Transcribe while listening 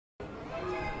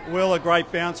Will, a great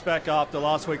bounce back after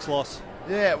last week's loss.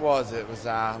 Yeah, it was.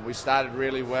 We started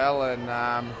really well,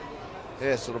 and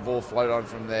sort of all flowed on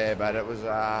from there. But it was.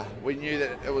 We knew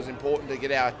that it was important to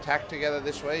get our attack together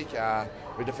this week.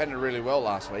 We defended really well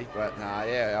last week, but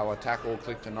our attack all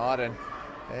clicked tonight, and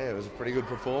it was a pretty good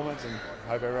performance, and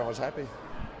hope everyone was happy.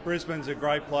 Brisbane's a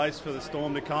great place for the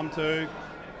Storm to come to.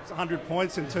 It's 100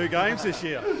 points in 2 games this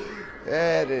year.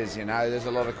 Yeah, it is. You know, there's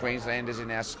a lot of Queenslanders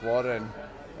in our squad, and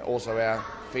also our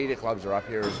feeder clubs are up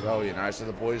here as well. You know, so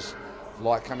the boys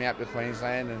like coming up to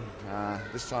Queensland, and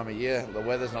this time of year the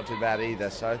weather's not too bad either.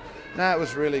 So, no, it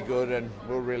was really good, and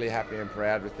we're really happy and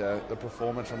proud with the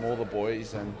performance from all the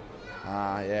boys. And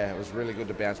it was really good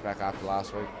to bounce back after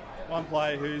last week. One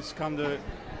player who's come to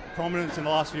prominence in the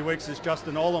last few weeks is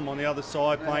Justin Olam on the other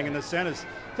side, playing in the centres.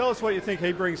 Tell us what you think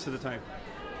he brings to the team.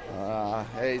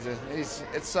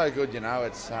 It's so good, you know.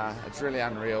 It's really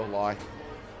unreal. Like,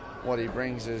 what he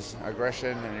brings is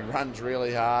aggression, and he runs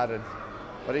really hard.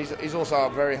 But he's also a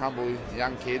very humble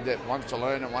young kid that wants to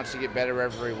learn and wants to get better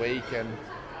every week. And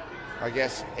I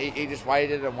guess he just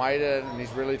waited and waited, and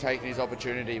he's really taken his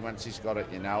opportunity once he's got it,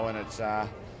 you know. And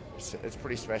it's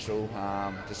pretty special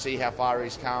to see how far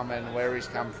he's come and where he's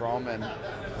come from. And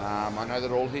I know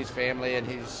that all his family and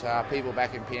his people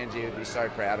back in PNG would be so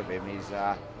proud of him.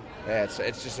 It's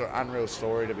just an unreal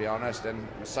story, to be honest, and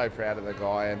I'm so proud of the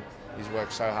guy, and he's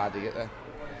worked so hard to get there.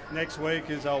 Next week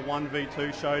is a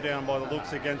 1v2 showdown by the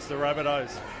looks against the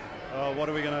Rabbitohs. What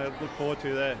are we going to look forward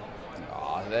to there?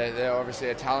 They're obviously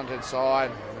a talented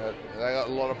side. They got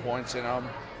a lot of points in them.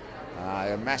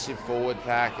 A massive forward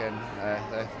pack, and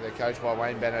they're coached by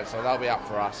Wayne Bennett, so they'll be up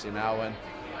for us, you know. And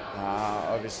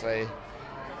obviously,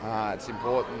 it's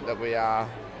important that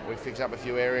we fix up a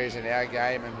few areas in our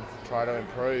game and try to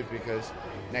improve, because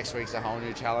next week's a whole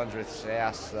new challenge with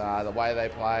South. The way they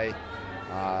play,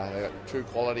 they've got 2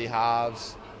 quality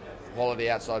halves, quality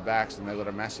outside backs, and they've got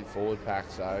a massive forward pack.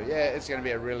 So it's going to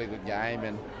be a really good game,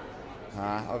 and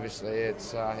obviously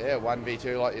it's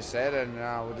 1v2 like you said, and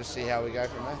we'll just see how we go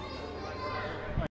from there.